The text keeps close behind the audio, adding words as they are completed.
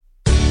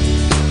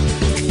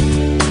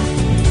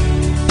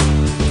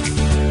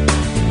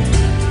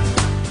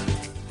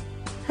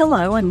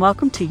Hello and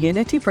welcome to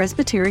Unity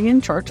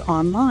Presbyterian Church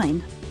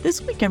Online.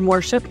 This week in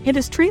worship, it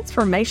is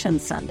Transformation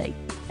Sunday,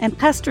 and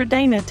Pastor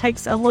Dana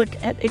takes a look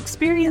at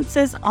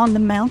experiences on the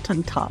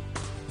mountaintop.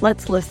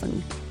 Let's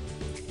listen.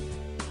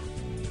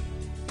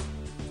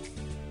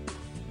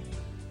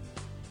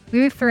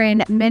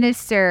 Lutheran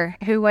minister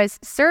who was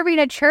serving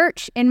a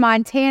church in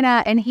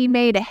Montana, and he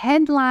made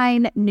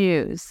headline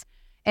news.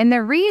 And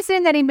the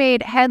reason that he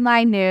made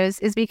headline news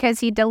is because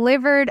he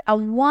delivered a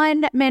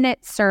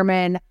 1-minute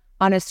sermon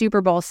on a Super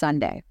Bowl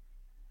Sunday.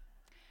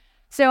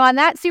 So on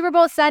that Super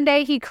Bowl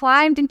Sunday, he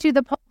climbed into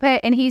the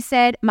pulpit and he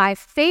said, "My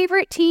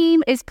favorite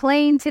team is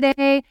playing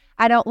today.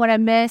 I don't want to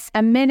miss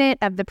a minute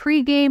of the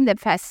pregame, the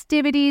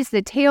festivities,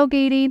 the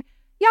tailgating.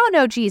 Y'all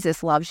know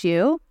Jesus loves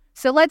you,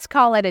 so let's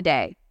call it a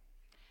day."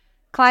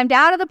 Climbed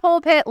out of the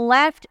pulpit,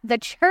 left the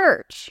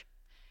church.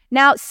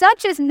 Now,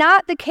 such is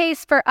not the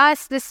case for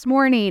us this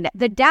morning.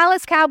 The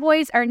Dallas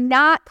Cowboys are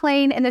not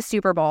playing in the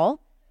Super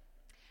Bowl.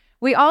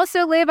 We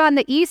also live on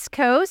the East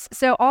Coast,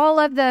 so all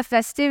of the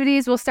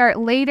festivities will start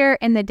later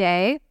in the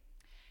day.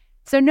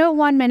 So no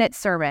 1-minute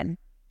sermon.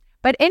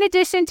 But in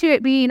addition to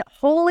it being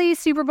Holy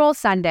Super Bowl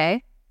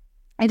Sunday,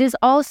 it is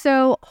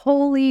also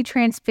Holy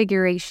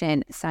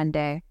Transfiguration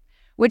Sunday,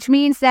 which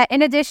means that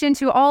in addition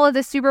to all of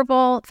the Super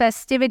Bowl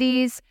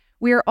festivities,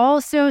 we are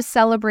also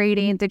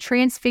celebrating the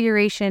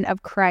transfiguration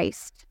of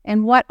Christ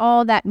and what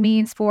all that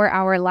means for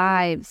our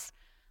lives.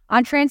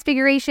 On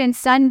Transfiguration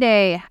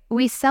Sunday,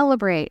 we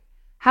celebrate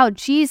how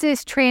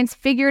Jesus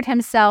transfigured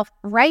himself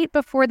right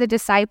before the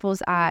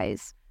disciples'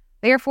 eyes,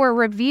 therefore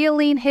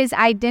revealing his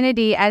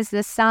identity as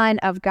the Son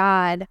of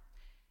God.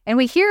 And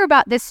we hear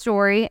about this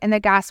story in the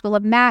Gospel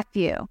of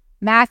Matthew,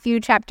 Matthew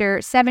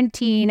chapter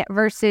 17,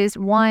 verses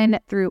 1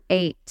 through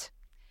 8.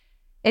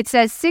 It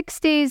says, 6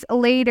 days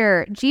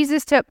later,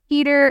 Jesus took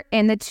Peter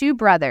and the 2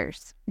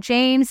 brothers,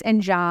 James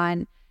and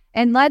John,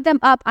 and led them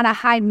up on a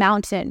high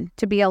mountain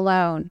to be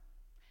alone.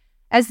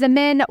 As the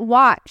men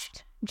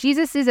watched,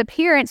 Jesus'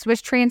 appearance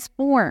was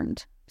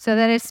transformed so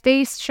that his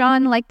face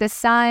shone like the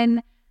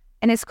sun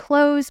and his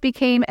clothes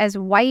became as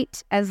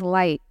white as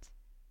light.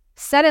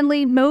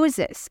 Suddenly,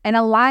 Moses and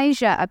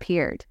Elijah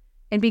appeared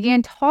and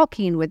began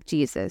talking with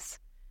Jesus.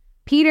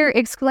 Peter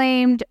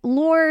exclaimed,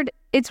 "Lord,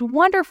 it's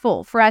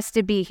wonderful for us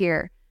to be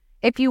here.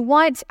 If you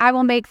want, I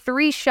will make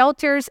 3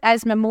 shelters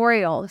as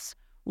memorials,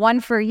 one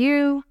for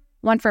you,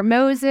 one for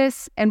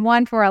Moses, and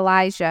one for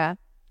Elijah."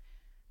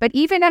 But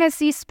even as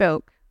he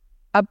spoke,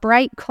 a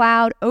bright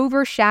cloud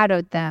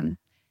overshadowed them,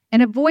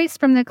 and a voice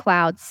from the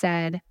cloud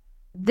said,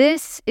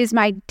 "This is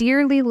my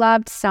dearly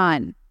loved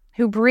Son,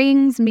 who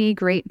brings me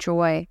great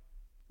joy.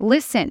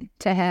 Listen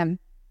to him."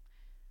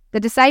 The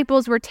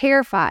disciples were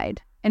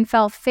terrified and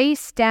fell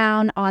face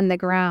down on the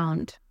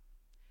ground.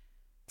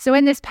 So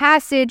in this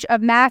passage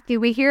of Matthew,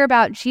 we hear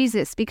about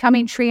Jesus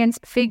becoming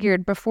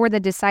transfigured before the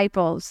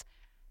disciples,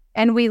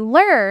 and we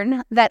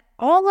learn that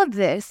all of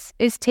this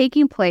is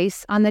taking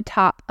place on the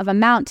top of a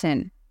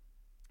mountain.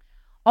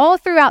 All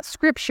throughout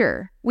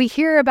Scripture, we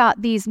hear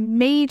about these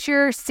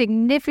major,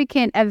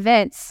 significant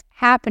events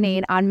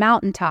happening on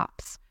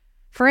mountaintops.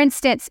 For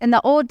instance, in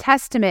the Old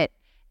Testament,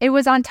 it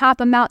was on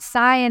top of Mount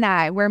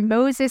Sinai where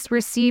Moses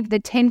received the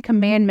 10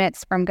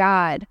 Commandments from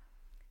God.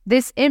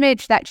 This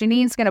image that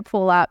Janine's going to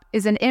pull up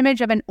is an image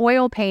of an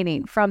oil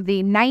painting from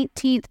the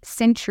 19th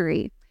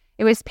century.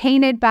 It was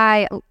painted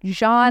by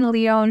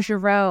Jean-Léon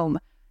Gérôme,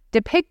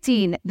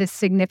 depicting this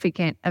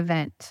significant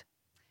event.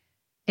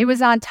 It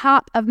was on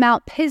top of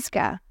Mount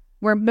Pisgah,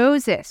 where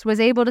Moses was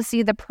able to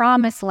see the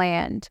promised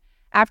land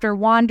after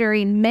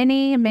wandering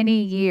many,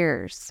 many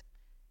years.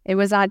 It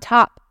was on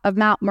top of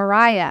Mount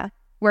Moriah,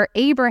 where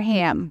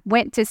Abraham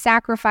went to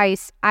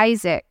sacrifice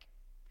Isaac.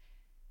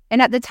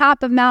 And at the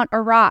top of Mount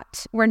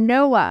Ararat, where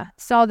Noah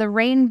saw the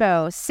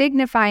rainbow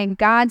signifying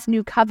God's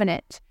new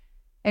covenant,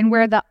 and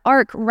where the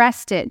ark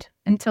rested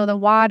until the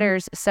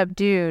waters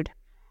subdued.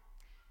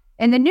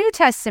 In the New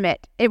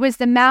Testament, it was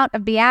the Mount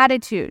of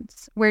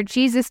Beatitudes, where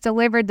Jesus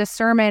delivered the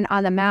Sermon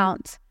on the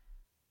Mount,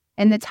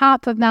 and the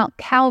top of Mount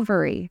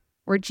Calvary,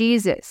 where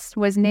Jesus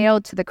was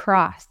nailed to the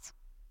cross.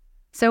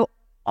 So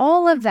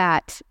all of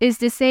that is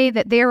to say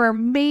that there are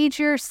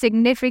major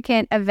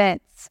significant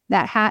events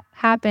that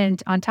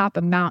happened on top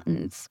of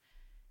mountains.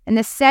 And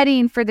the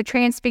setting for the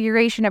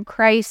transfiguration of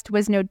Christ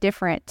was no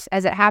different,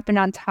 as it happened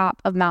on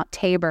top of Mount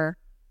Tabor.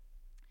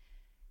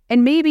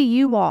 And maybe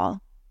you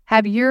all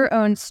have your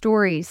own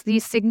stories,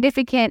 these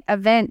significant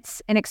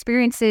events and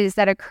experiences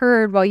that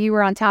occurred while you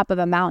were on top of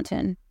a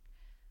mountain.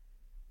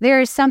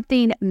 There is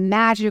something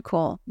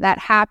magical that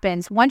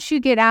happens once you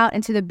get out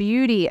into the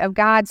beauty of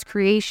God's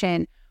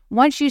creation,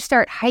 once you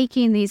start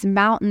hiking these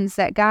mountains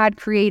that God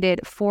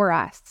created for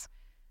us.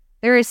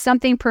 There is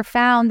something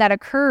profound that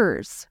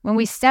occurs when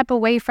we step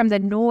away from the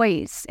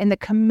noise and the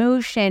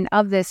commotion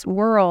of this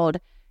world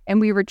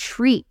and we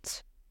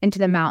retreat into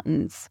the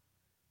mountains.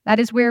 That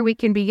is where we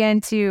can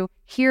begin to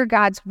hear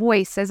God's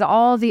voice as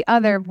all the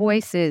other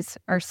voices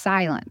are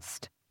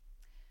silenced.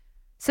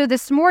 So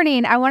this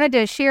morning, I wanted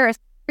to share a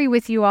story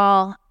with you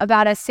all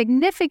about a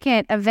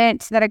significant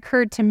event that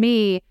occurred to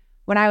me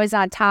when I was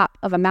on top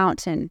of a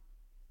mountain.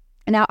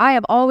 Now, I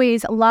have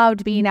always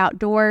loved being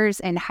outdoors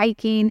and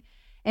hiking.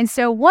 And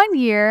so one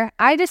year,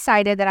 I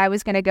decided that I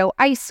was going to go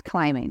ice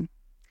climbing.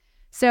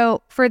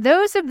 So for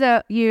those of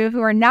you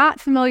who are not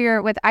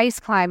familiar with ice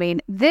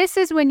climbing, this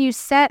is when you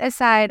set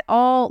aside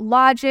all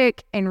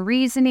logic and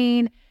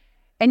reasoning,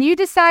 and you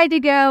decide to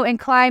go and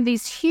climb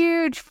these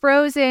huge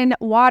frozen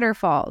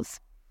waterfalls.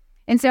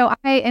 And so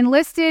I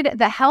enlisted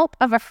the help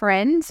of a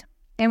friend,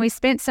 and we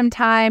spent some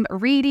time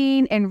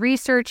reading and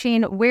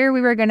researching where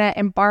we were going to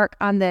embark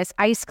on this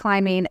ice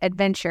climbing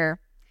adventure.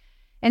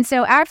 And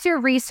so after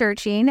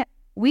researching,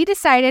 we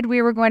decided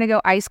we were going to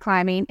go ice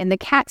climbing in the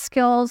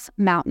Catskills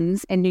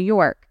Mountains in New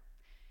York.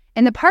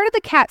 And the part of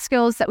the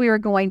Catskills that we were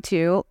going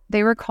to,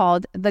 they were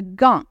called the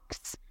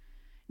Gunks.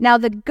 Now,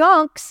 the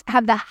Gunks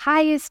have the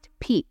highest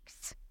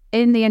peaks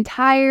in the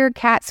entire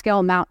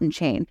Catskill mountain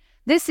chain.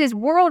 This is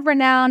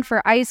world-renowned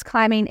for ice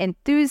climbing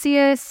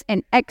enthusiasts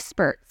and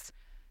experts.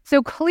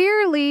 So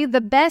clearly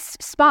the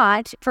best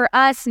spot for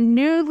us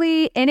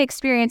newly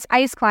inexperienced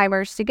ice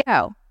climbers to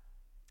go.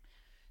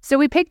 So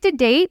we picked a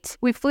date,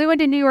 we flew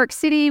into New York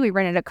City, we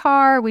rented a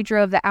car, we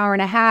drove the hour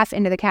and a half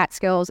into the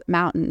Catskills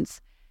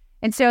Mountains.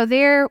 And so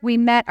there we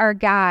met our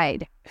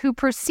guide, who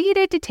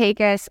proceeded to take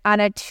us on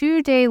a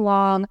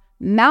 2-day-long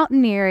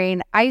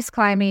mountaineering ice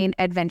climbing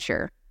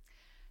adventure.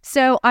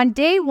 So on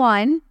day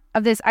one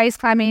of this ice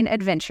climbing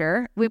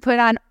adventure, we put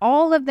on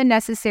all of the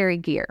necessary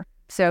gear.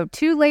 So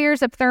 2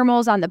 layers of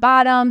thermals on the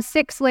bottom,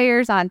 6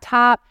 layers on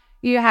top.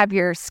 You have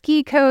your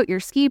ski coat, your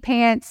ski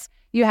pants,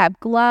 you have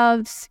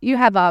gloves, you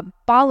have a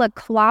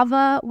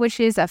balaclava, which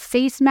is a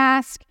face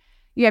mask.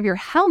 You have your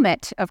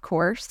helmet, of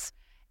course,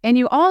 and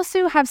you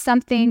also have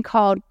something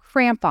called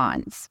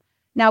crampons.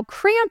 Now,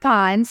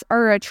 crampons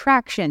are a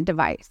traction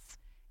device,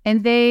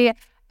 and they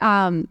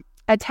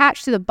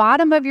attach to the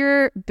bottom of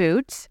your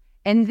boot,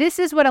 and this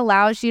is what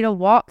allows you to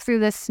walk through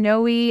the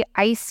snowy,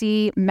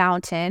 icy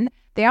mountain.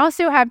 They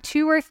also have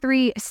 2 or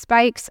 3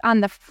 spikes on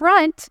the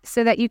front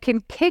so that you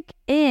can kick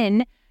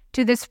in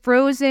to this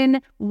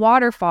frozen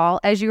waterfall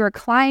as you are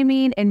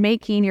climbing and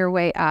making your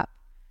way up.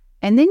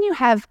 And then you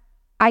have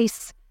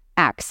ice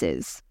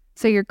axes.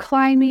 So you're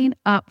climbing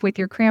up with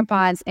your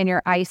crampons and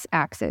your ice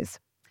axes.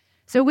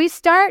 So we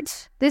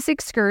start this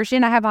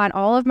excursion. I have on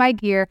all of my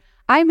gear.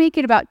 I make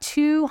it about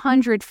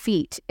 200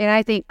 feet, and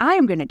I think I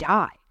am going to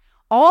die.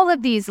 All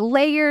of these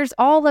layers,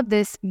 all of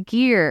this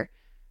gear.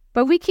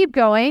 But we keep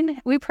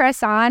going. We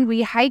press on.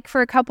 We hike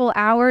for a couple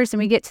hours, and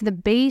we get to the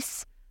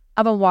base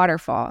of a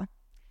waterfall.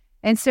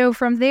 And so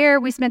from there,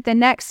 we spent the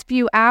next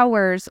few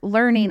hours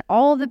learning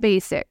all the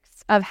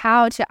basics of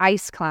how to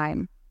ice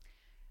climb.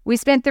 We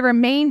spent the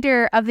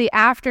remainder of the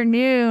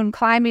afternoon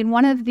climbing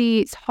one of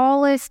the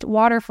tallest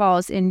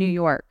waterfalls in New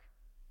York.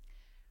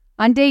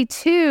 On day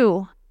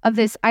 2 of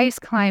this ice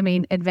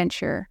climbing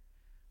adventure,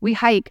 we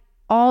hike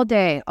all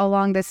day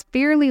along this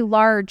fairly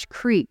large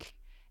creek.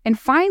 And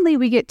finally,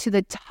 we get to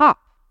the top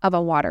of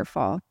a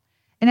waterfall.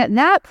 And at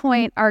that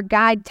point, our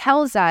guide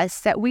tells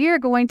us that we are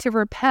going to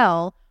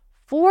rappel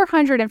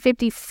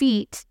 450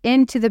 feet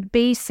into the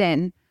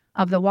basin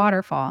of the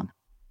waterfall.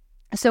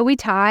 So we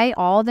tie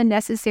all the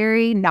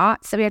necessary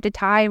knots that we have to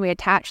tie, and we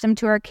attach them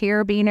to our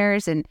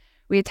carabiners, and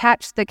we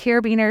attach the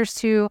carabiners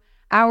to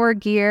our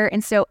gear.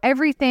 And so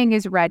everything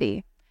is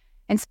ready.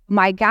 And so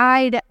my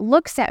guide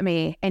looks at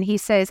me and he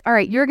says, all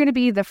right, you're going to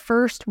be the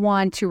first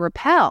one to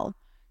rappel.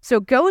 So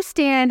go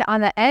stand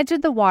on the edge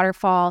of the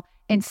waterfall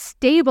and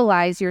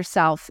stabilize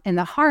yourself in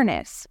the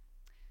harness.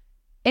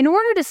 In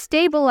order to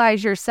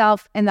stabilize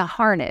yourself in the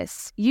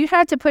harness, you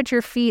have to put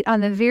your feet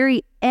on the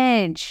very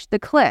edge, the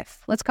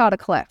cliff. Let's call it a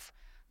cliff.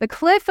 The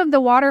cliff of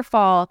the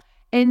waterfall,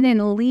 and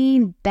then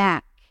lean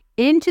back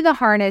into the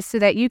harness so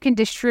that you can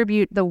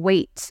distribute the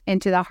weight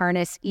into the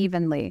harness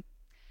evenly.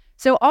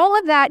 So all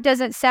of that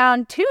doesn't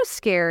sound too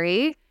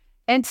scary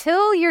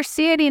until you're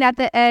standing at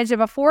the edge of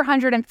a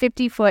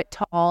 450-foot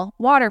tall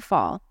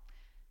waterfall.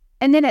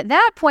 And then at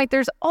that point,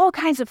 there's all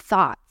kinds of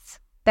thoughts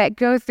that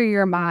go through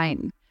your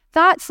mind.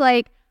 Thoughts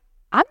like,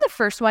 I'm the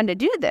first one to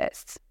do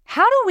this.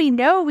 How do we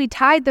know we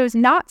tied those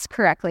knots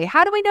correctly?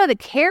 How do we know the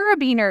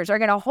carabiners are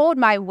going to hold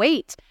my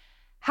weight?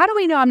 How do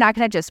we know I'm not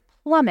going to just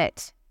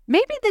plummet?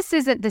 Maybe this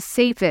isn't the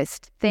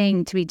safest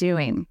thing to be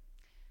doing.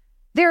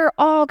 There are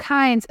all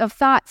kinds of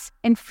thoughts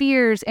and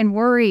fears and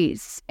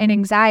worries and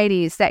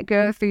anxieties that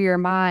go through your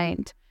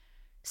mind.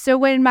 So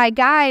when my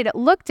guide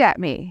looked at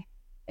me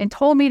and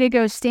told me to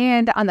go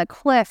stand on the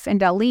cliff and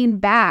to lean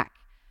back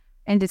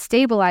and to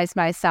stabilize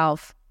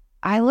myself,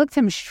 I looked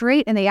him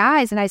straight in the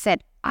eyes and I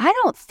said, I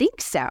don't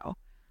think so.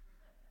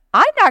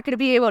 I'm not going to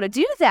be able to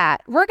do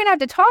that. We're going to have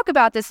to talk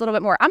about this a little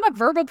bit more. I'm a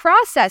verbal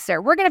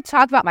processor. We're going to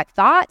talk about my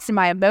thoughts and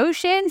my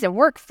emotions and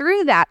work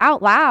through that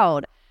out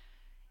loud.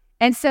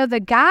 And so the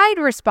guide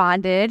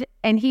responded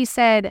and he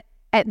said,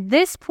 at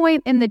this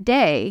point in the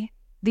day,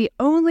 the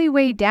only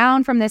way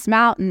down from this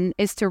mountain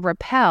is to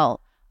rappel.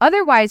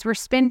 Otherwise, we're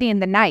spending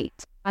the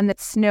night on the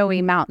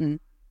snowy mountain.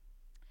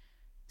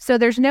 So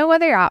there's no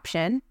other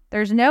option.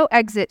 There's no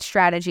exit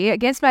strategy.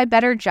 Against my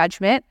better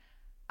judgment,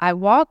 I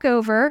walk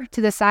over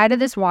to the side of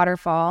this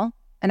waterfall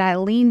and I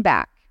lean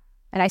back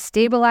and I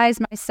stabilize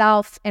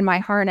myself in my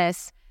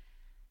harness.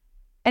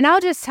 And I'll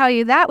just tell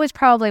you, that was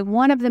probably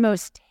one of the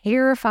most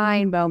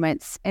terrifying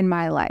moments in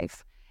my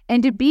life.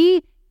 And to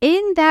be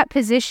in that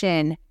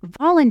position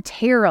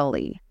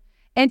voluntarily,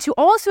 and to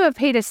also have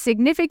paid a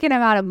significant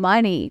amount of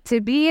money to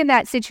be in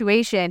that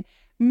situation,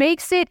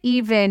 makes it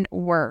even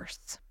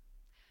worse.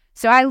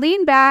 So I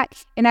lean back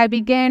and I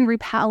begin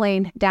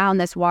rappelling down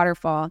this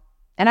waterfall.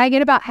 And I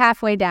get about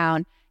halfway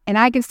down and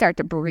I can start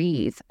to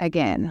breathe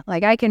again.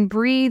 Like I can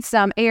breathe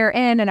some air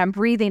in and I'm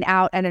breathing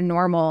out at a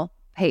normal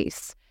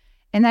pace.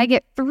 And I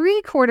get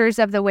 3/4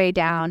 of the way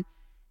down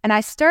and I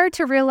start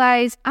to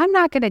realize I'm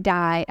not going to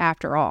die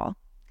after all.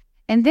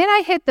 And then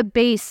I hit the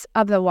base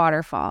of the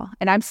waterfall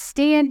and I'm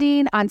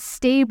standing on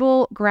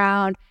stable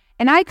ground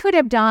and I could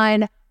have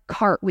done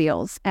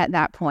cartwheels at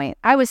that point.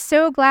 I was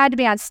so glad to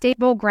be on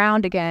stable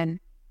ground again.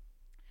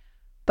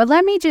 But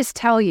let me just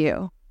tell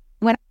you,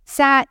 when I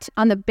sat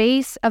on the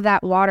base of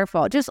that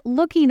waterfall, just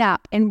looking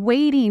up and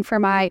waiting for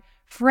my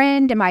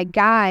friend and my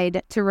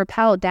guide to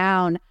rappel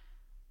down,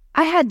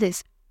 I had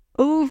this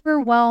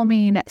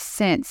overwhelming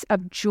sense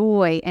of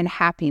joy and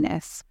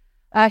happiness,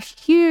 a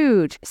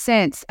huge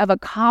sense of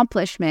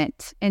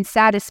accomplishment and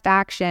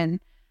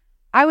satisfaction.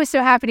 I was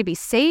so happy to be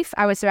safe.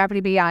 I was so happy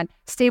to be on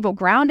stable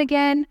ground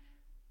again.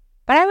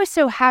 But I was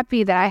so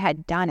happy that I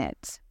had done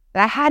it,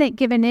 that I hadn't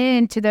given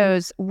in to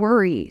those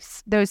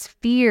worries, those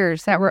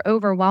fears that were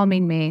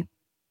overwhelming me.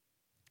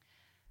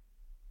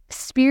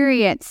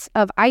 Experience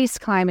of ice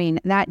climbing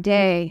that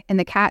day in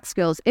the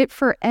Catskills, it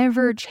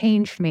forever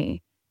changed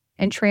me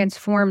and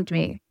transformed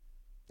me.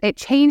 It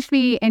changed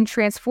me and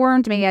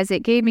transformed me as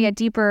it gave me a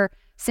deeper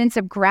sense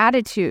of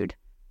gratitude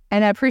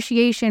and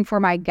appreciation for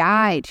my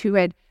guide who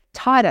had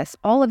taught us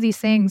all of these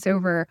things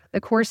over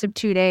the course of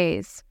 2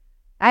 days.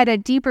 I had a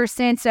deeper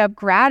sense of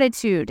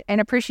gratitude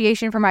and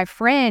appreciation for my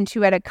friend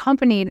who had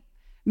accompanied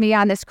me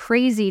on this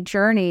crazy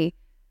journey.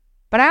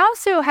 But I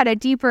also had a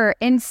deeper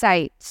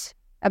insight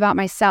about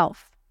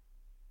myself,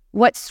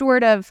 what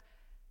sort of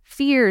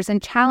fears and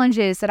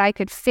challenges that I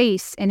could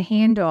face and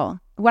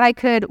handle, what I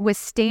could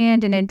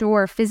withstand and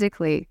endure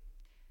physically.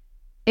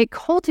 It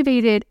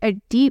cultivated a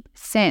deep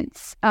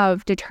sense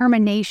of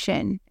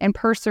determination and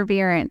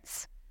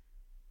perseverance.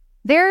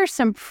 There are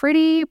some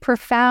pretty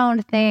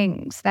profound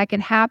things that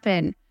can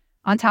happen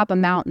on top of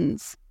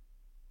mountains,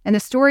 and the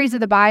stories of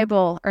the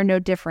Bible are no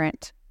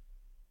different.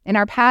 In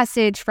our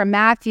passage from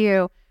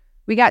Matthew,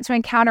 we got to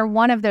encounter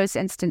one of those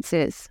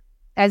instances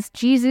as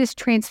Jesus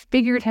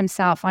transfigured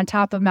himself on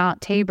top of Mount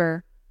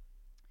Tabor.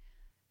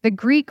 The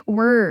Greek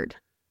word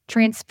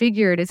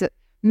transfigured is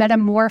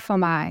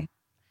metamorphomai.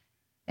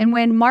 And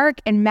when Mark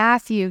and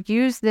Matthew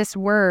use this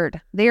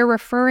word, they are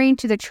referring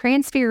to the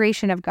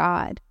transfiguration of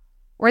God,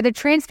 or the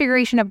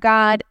transfiguration of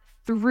God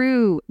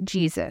through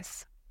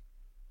Jesus.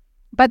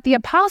 But the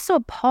Apostle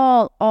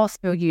Paul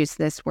also used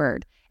this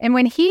word. And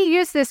when he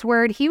used this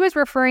word, he was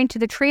referring to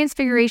the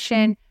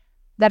transfiguration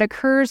that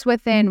occurs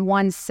within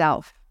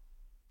oneself.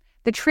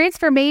 The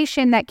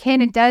transformation that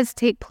can and does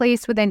take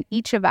place within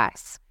each of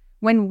us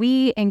when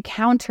we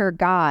encounter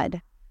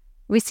God.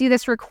 We see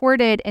this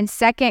recorded in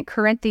 2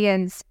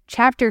 Corinthians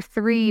chapter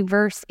 3,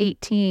 verse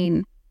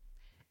 18.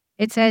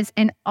 It says,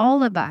 "And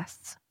all of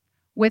us,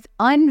 with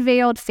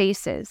unveiled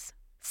faces,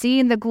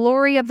 seeing the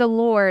glory of the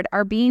Lord,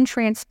 are being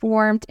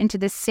transformed into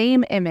the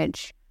same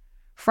image,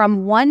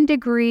 from one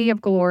degree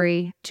of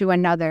glory to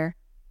another."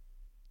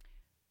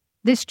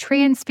 This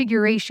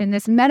transfiguration,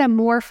 this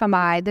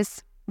metamorphomai,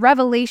 this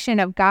revelation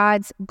of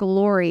God's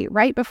glory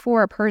right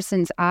before a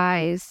person's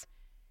eyes,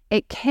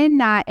 it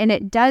cannot and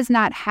it does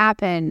not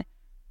happen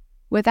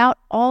without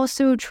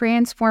also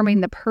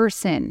transforming the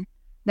person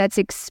that's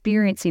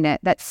experiencing it,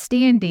 that's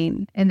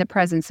standing in the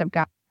presence of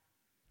God.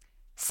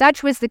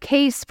 Such was the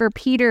case for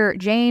Peter,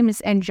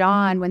 James, and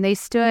John when they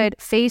stood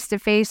face to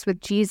face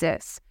with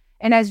Jesus.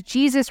 And as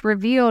Jesus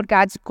revealed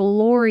God's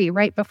glory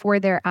right before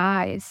their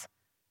eyes,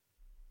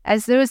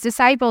 as those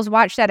disciples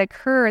watched that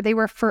occur, they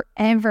were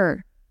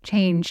forever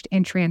changed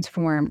and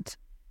transformed.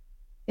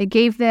 It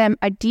gave them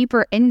a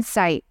deeper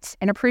insight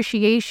and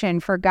appreciation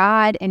for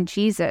God and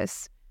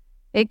Jesus.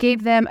 It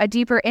gave them a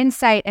deeper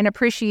insight and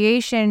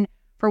appreciation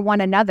for one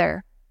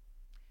another.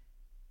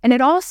 And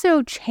it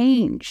also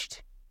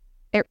changed.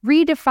 It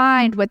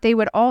redefined what they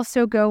would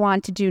also go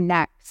on to do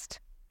next,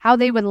 how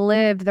they would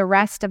live the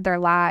rest of their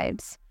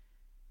lives.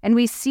 And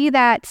we see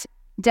that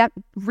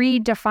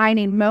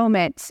redefining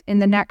moment in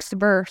the next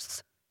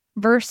verse.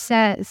 Verse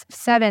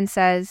 7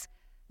 says,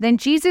 "Then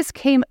Jesus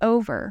came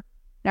over."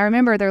 Now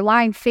remember, they're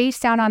lying face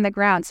down on the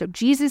ground. So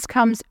Jesus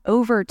comes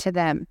over to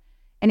them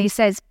and he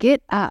says,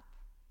 "Get up."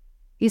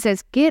 He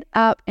says, "Get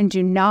up and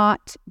do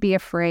not be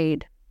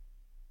afraid."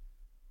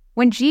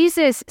 When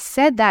Jesus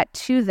said that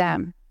to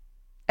them,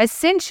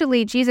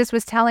 essentially Jesus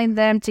was telling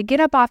them to get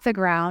up off the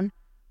ground,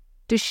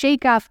 to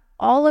shake off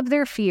all of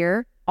their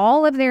fear,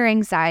 all of their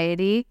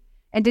anxiety,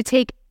 and to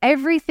take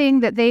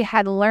everything that they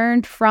had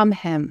learned from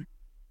him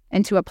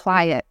and to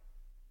apply it.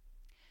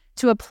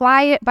 To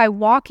apply it by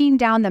walking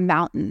down the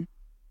mountain,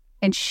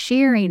 and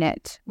sharing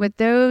it with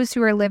those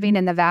who are living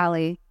in the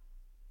valley.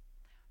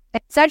 In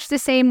such the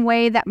same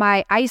way that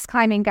my ice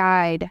climbing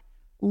guide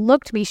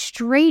looked me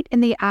straight in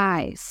the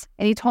eyes,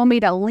 and he told me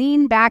to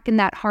lean back in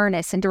that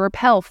harness and to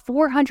rappel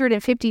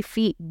 450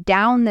 feet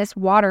down this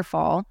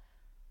waterfall.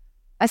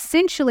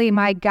 Essentially,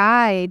 my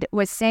guide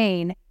was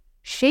saying,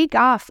 shake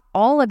off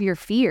all of your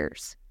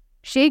fears,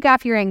 shake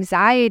off your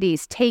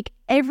anxieties, take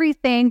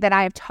everything that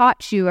I have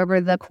taught you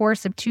over the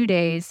course of 2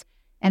 days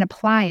and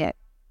apply it.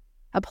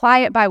 Apply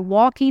it by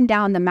walking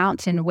down the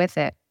mountain with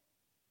it.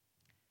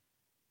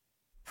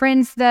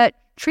 Friends, the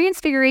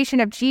transfiguration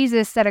of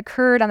Jesus that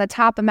occurred on the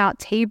top of Mount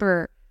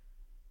Tabor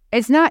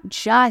is not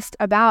just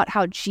about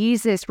how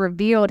Jesus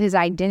revealed his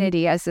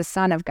identity as the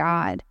Son of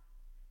God.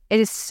 It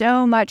is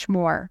so much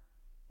more.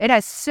 It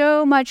has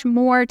so much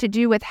more to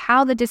do with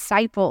how the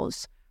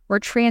disciples were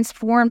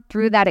transformed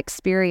through that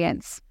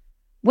experience,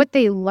 what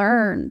they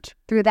learned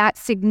through that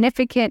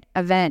significant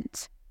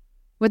event,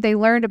 what they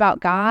learned about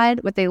God,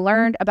 what they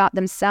learned about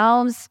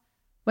themselves,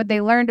 what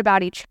they learned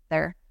about each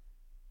other.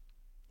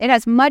 It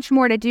has much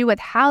more to do with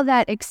how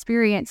that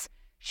experience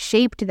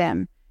shaped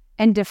them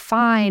and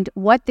defined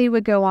what they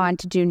would go on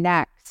to do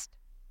next.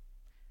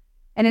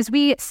 And as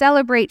we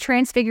celebrate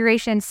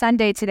Transfiguration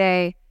Sunday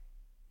today,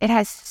 it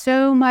has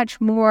so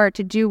much more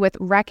to do with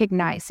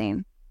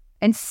recognizing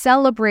and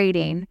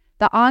celebrating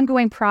the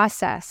ongoing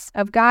process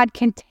of God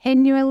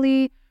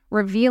continually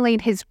revealing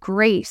his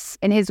grace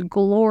and his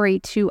glory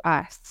to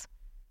us,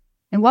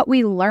 and what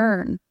we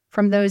learn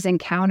from those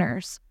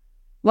encounters,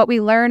 what we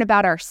learn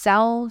about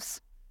ourselves,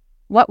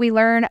 what we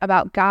learn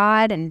about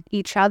God and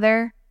each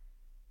other,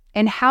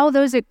 and how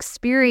those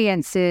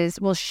experiences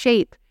will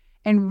shape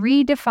and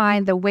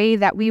redefine the way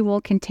that we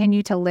will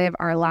continue to live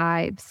our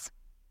lives.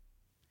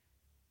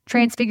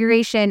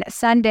 Transfiguration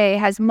Sunday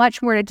has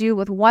much more to do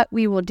with what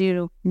we will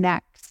do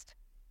next,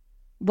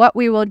 what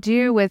we will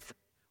do with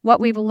what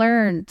we've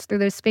learned through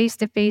those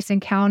face-to-face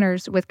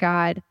encounters with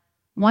God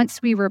once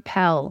we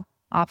rappel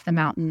off the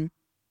mountain,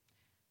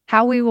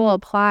 how we will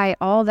apply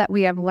all that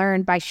we have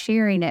learned by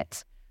sharing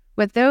it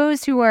with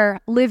those who are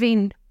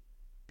living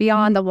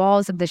beyond the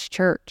walls of this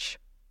church.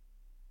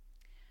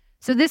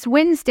 So this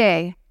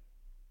Wednesday,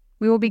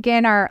 we will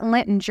begin our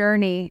Lenten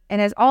journey, and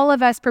as all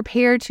of us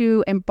prepare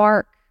to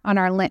embark on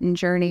our Lenten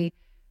journey,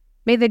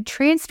 may the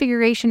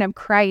transfiguration of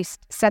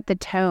Christ set the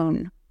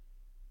tone.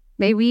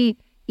 May we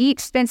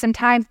each spend some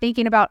time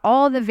thinking about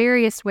all the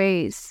various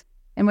ways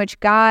in which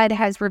God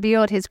has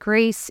revealed his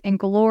grace and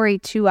glory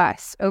to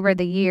us over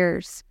the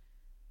years.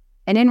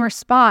 And in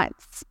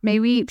response, may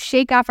we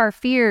shake off our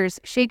fears,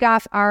 shake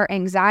off our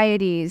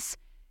anxieties,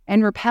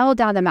 and rappel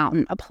down the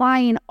mountain,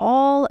 applying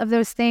all of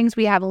those things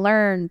we have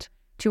learned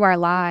to our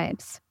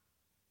lives.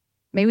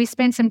 May we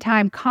spend some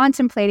time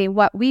contemplating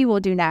what we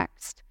will do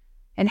next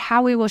and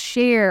how we will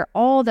share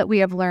all that we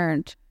have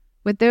learned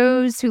with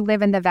those who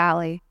live in the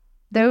valley,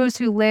 those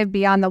who live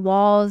beyond the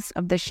walls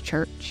of this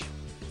church.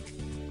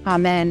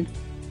 Amen.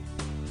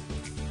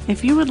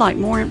 If you would like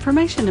more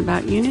information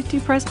about Unity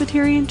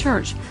Presbyterian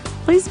Church,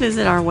 please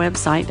visit our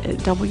website at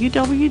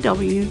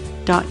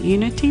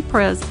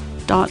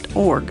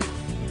www.unitypres.org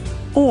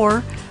or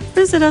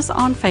visit us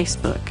on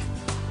Facebook.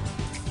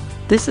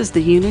 This is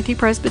the Unity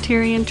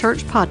Presbyterian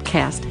Church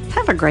podcast.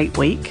 Have a great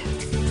week.